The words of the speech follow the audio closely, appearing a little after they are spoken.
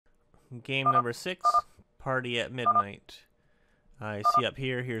game number 6, party at midnight. I see up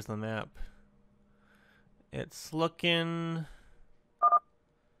here, here's the map. It's looking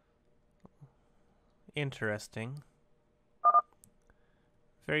interesting.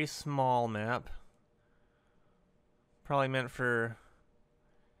 Very small map. Probably meant for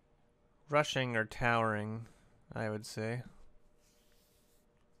rushing or towering, I would say.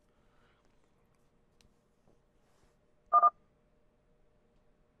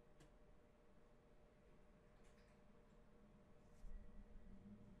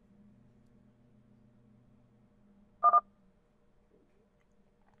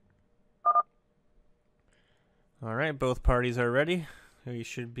 Alright, both parties are ready. We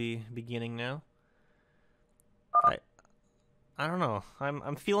should be beginning now. I don't know.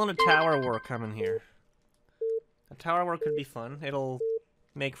 I'm feeling a tower war coming here. A tower war could be fun. It'll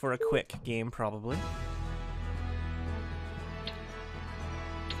make for a quick game, probably.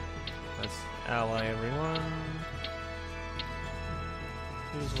 Let's ally everyone.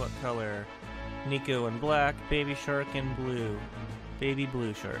 Who's what color? Niko in black, BabyShark in blue. Baby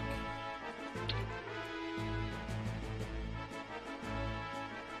Blue Shark.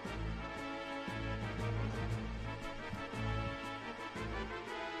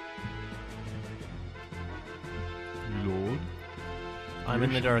 Lord? I'm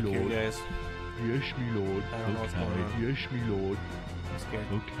in the dark here, guys. Yes, me lord. I don't know what's going on. Yes, me lord. I'm scared.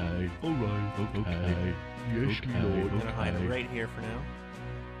 Okay. Alright. Okay. Yes, me lord. I'm gonna hide right here for now.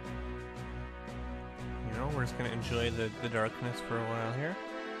 You know, we're just gonna enjoy the darkness for a while here.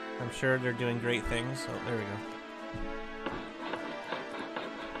 I'm sure they're doing great things, so there we go.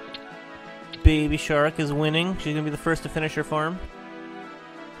 BabyShark is winning. She's gonna be the first to finish her farm.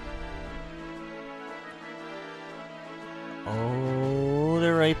 Oh,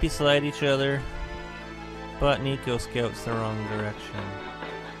 they're right beside each other. But Niko scouts the wrong direction.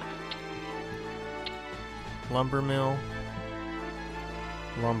 Lumber mill.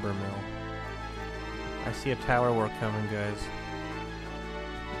 Lumber mill. I see a tower war coming, guys.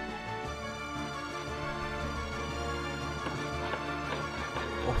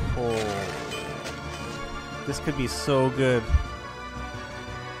 Oh, this could be so good.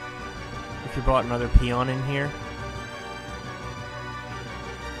 If you brought another peon in here.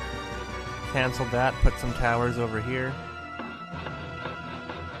 Cancel that, put some towers over here.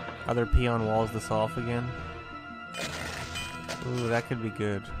 Other peon walls this off again. Ooh, that could be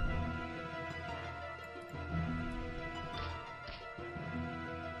good.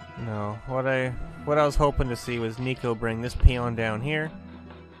 No, what I was hoping to see was Niko bring this peon down here.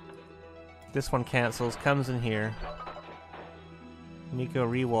 This one cancels, comes in here. Niko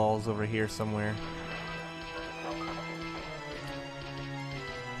re-walls over here somewhere.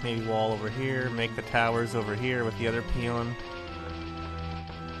 Maybe wall over here, make the towers over here with the other peon.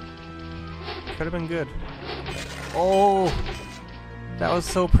 Could have been good. Oh! That was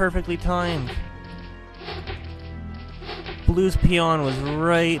so perfectly timed. Blue's peon was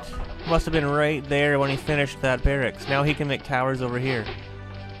right, must have been right there when he finished that barracks. Now he can make towers over here.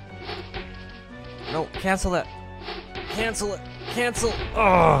 No, cancel that. Cancel it. Cancel.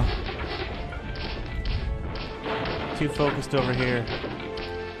 Oh! Too focused over here.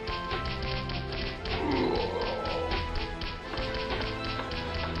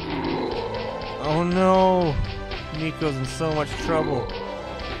 Oh no! Niko's in so much trouble.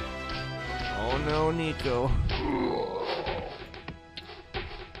 Oh no, Niko.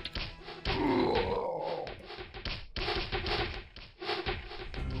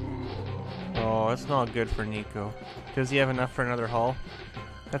 Oh, that's not good for Niko. Does he have enough for another haul?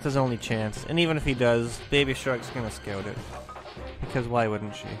 That's his only chance. And even if he does, BabyShark's gonna scout it. Because why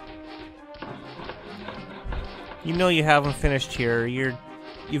wouldn't she? You know you haven't finished here. You've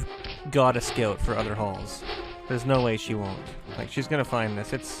got to scout for other hauls. There's no way she won't. Like, she's gonna find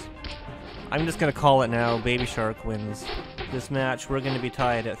this. I'm just gonna call it now. BabyShark wins this match. We're gonna be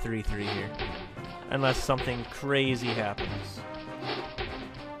tied at 3-3 here. Unless something crazy happens.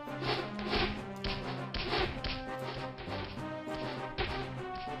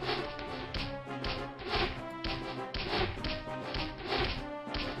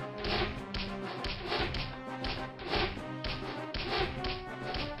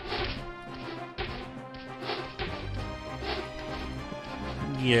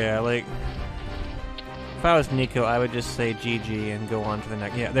 Yeah, like, if I was Niko, I would just say GG and go on to the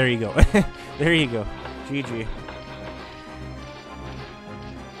next. Yeah, there you go. There you go. GG.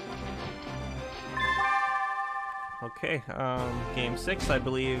 Okay, game 6, I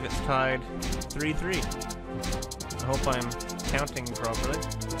believe it's tied 3-3. I hope I'm counting properly.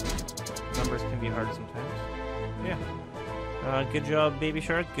 Numbers can be hard sometimes. Yeah. Good job, Baby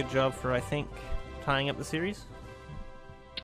Shark. Good job for, I think, tying up the series.